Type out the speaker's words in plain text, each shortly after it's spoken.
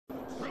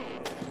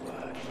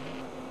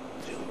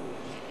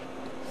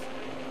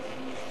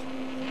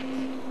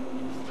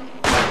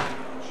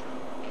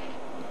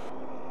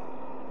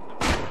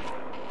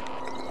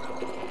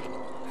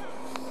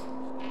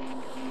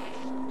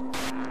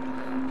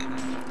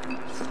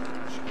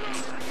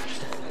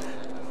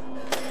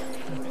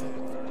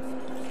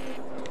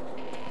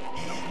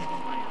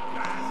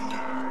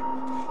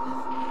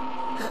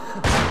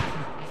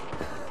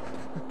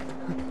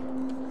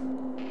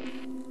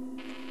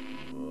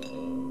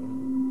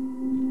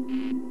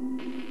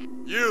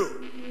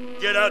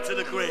get out to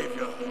the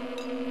graveyard.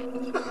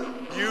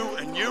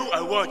 You,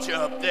 I want you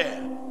up there.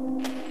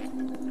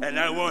 And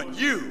I want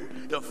you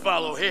to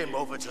follow him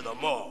over to the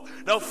mall.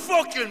 Now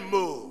fucking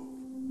move!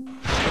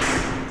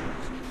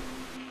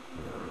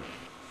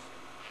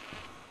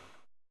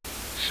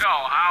 So,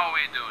 how are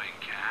we doing,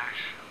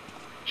 Cash?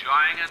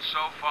 Enjoying it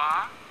so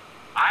far?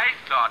 I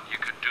thought you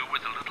could do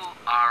with a little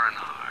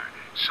R&R,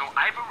 so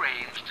I've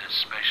arranged a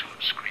special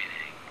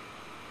screening.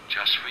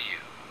 Just for you.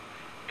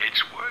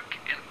 It's work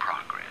in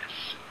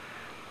progress,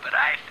 but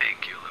I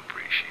think you'll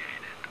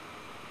appreciate it.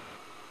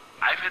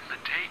 I've hidden a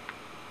tape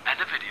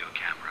and a video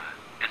camera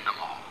in the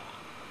mall.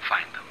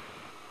 Find them.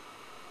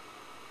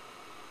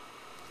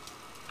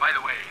 By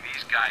the way,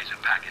 these guys are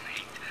packing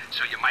heat,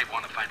 so you might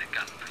want to find a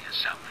gun for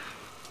yourself.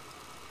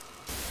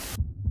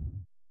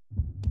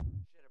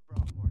 Should have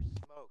brought more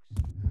smokes.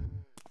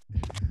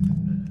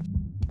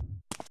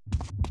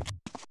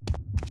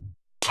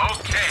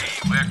 Okay,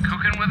 we're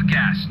cooking with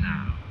gas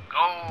now.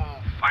 Go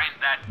find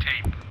that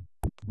tape.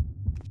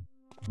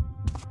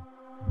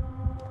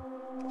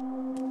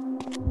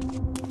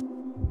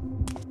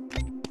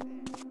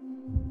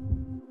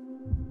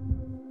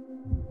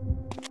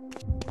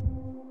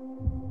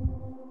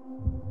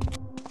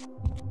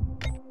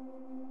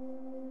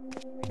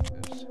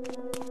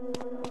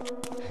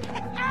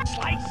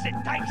 Slice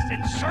and dice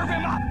and serve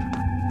him up!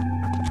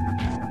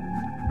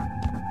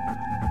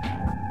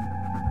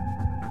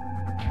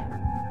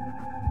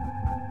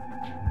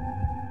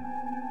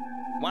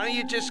 Why don't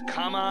you just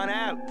come on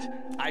out?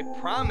 I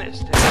promise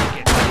to make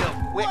it real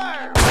quick.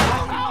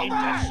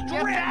 Into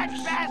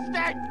strips!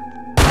 Bastard!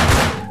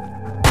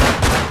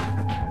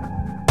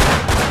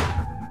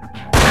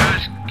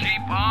 Just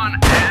keep on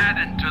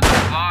adding to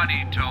the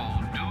body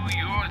toll. Do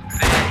your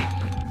thing.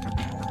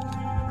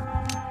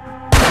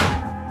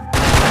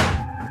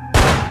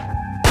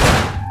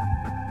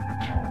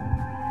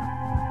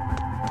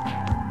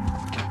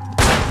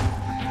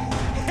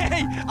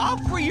 Hey, I'll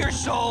free your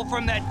soul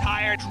from that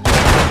tired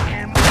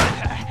him to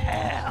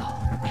hell.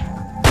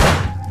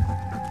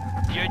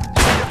 You're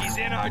dead. He's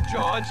in our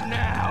jaws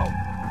now.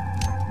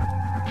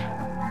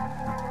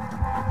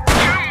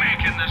 You're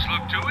making this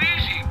look too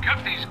easy.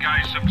 Cut these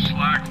guys some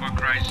slack, for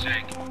Christ's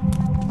sake.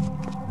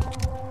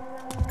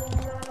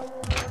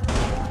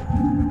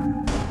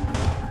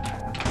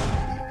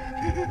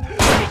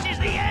 This is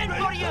the end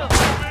for you!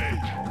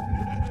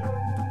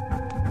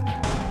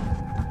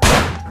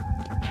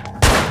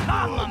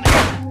 Mamma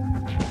mia!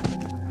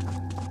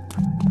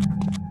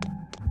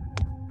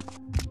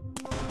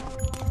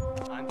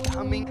 I'm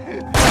coming.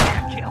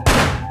 Kill.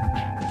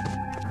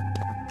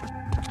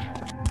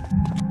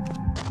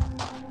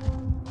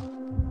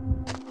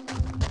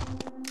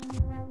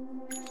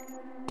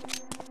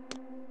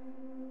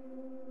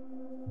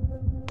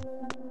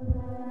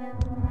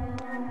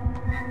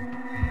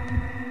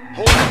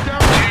 Hold it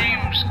down!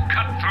 James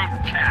Cutthroat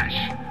Cash.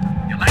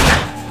 You like it?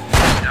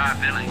 Star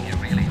billing, you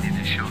really need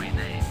to show your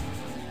name.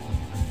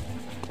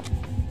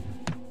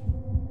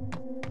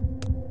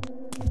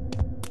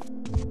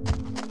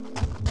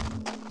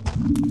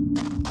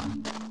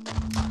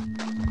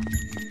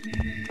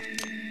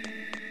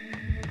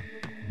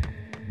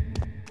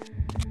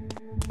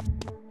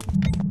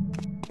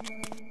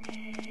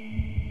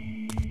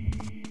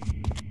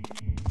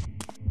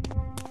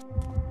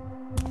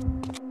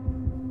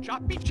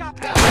 Choppy chop!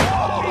 Okay,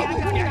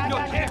 I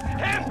got him!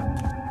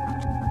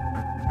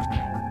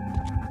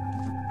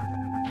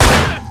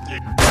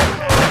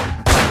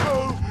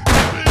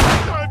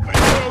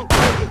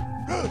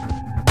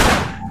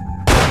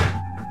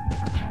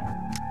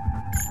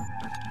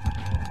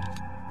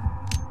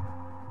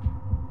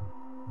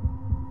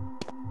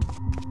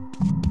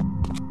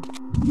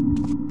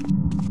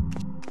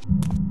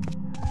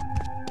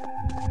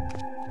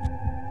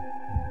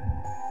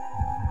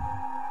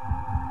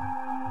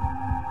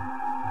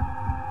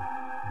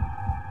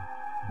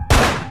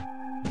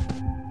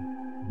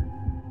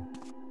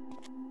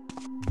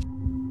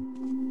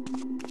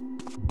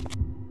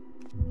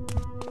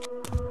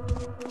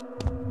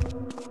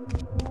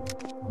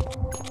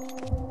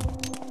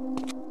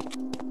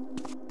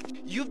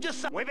 You've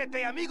just...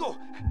 Muévete, amigo!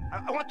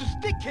 I want to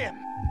stick him!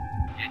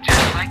 You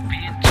just like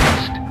being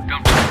chased,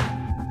 don't you?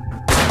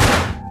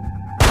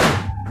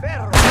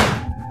 Perro!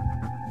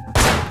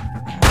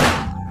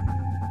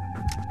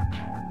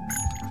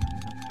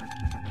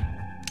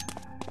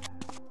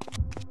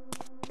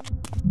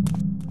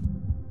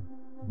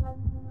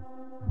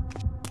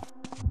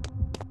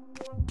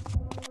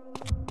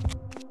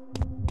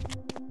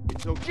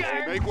 It's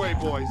okay. Make way,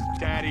 boys.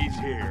 Daddy's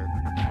here.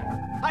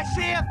 I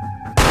see him!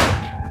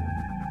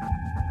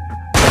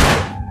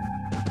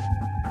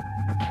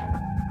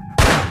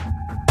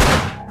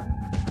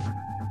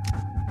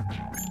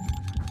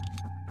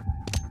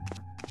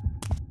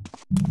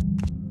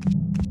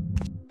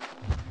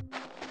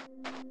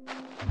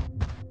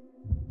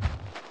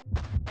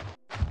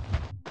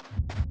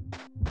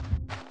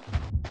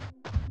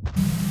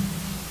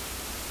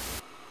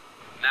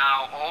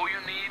 Now, all you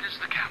need is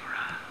the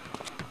camera.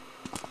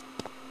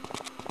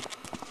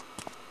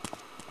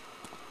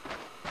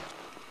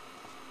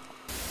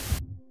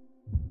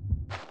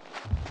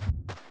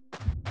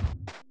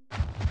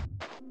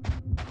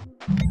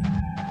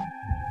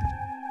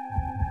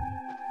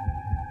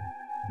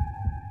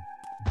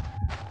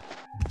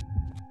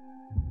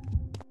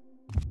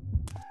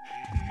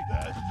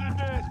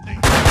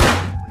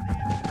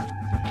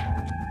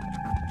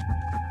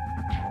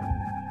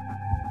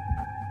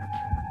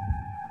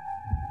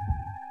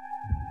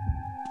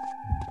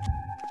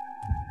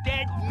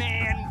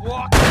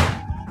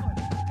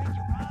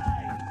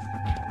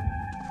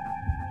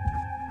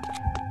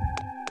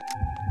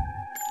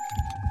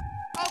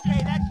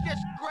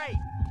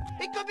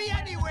 be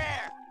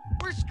anywhere!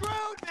 We're screwed,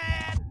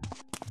 man!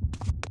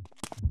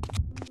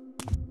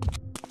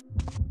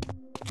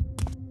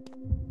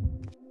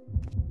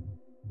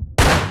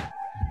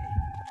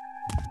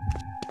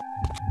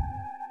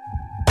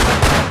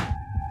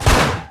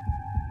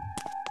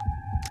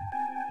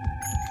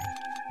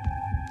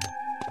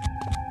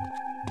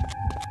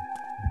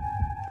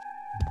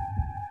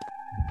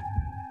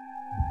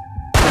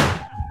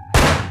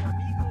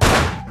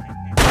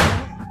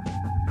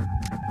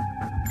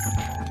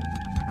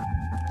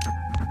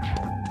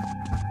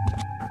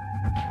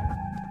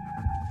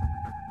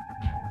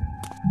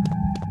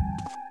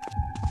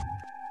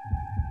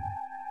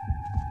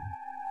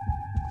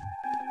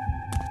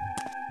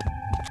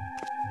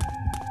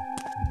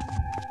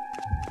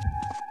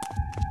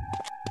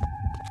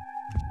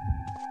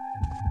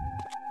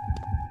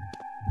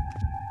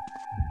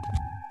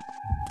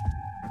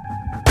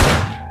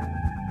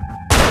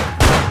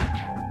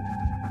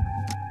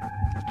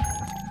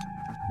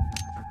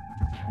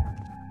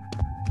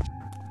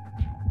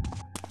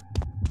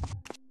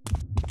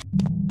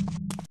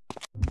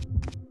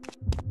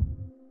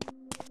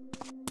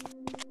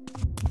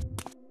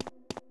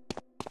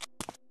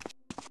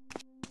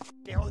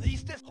 ¡Te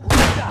jodiste!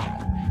 ¡Justa!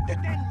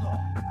 ¡Deténlo!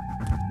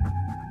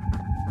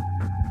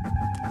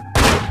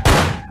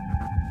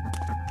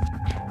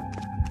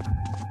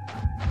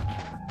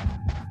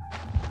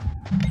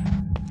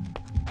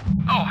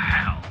 Oh,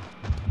 hell.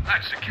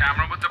 That's the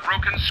camera with the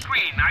broken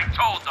screen. I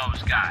told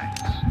those guys.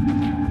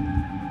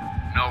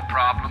 No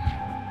problem.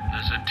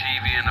 There's a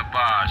TV in a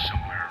bar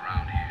somewhere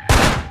around here.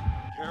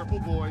 Careful,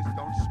 boys.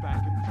 Don't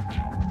smack him.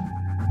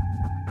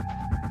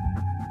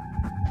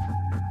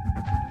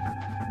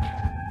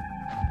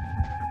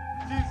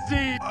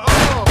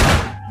 Oh!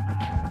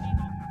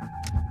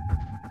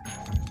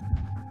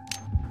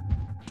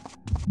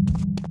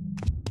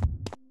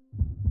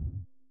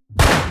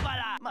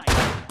 My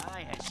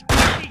eye has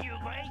screwed you,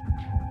 right?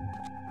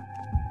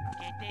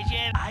 Que te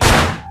lleve.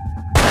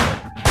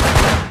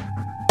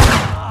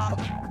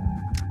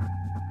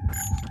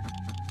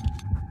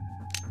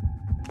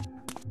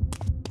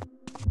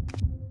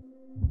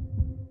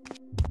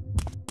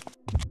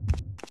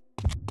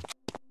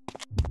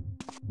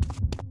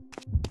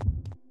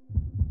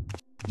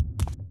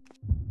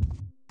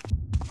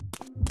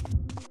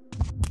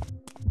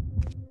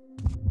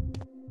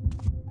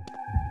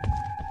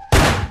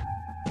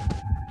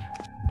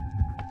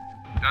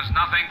 Does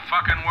nothing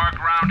fucking work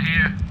around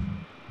here?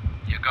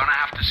 You're gonna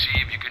have to see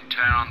if you can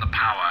turn on the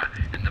power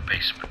in the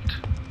basement.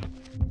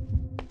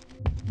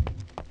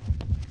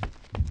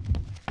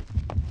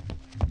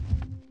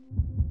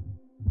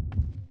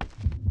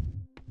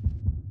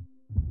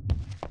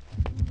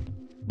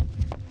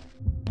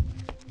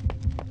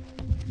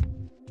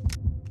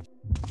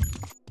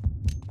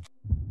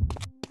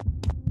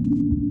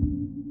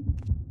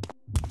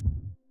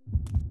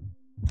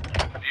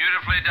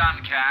 Beautifully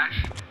done,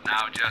 Cash.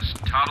 Now just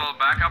toddle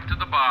back up to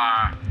the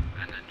bar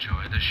and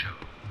enjoy the show.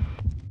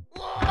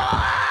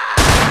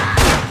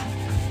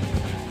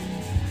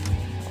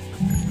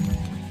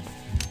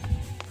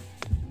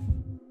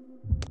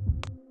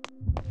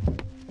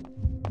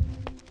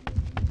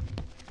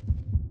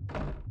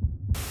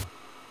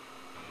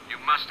 You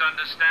must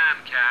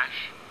understand,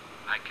 Cash.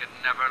 I could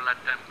never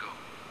let them go.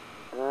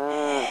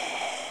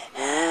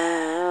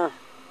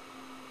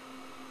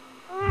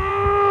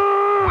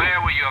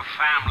 Where were your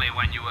family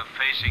when you were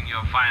facing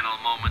your final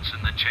moments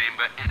in the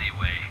chamber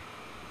anyway?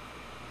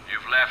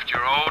 You've left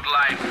your old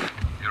life,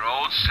 your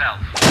old self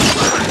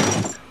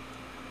behind.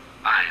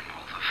 I'm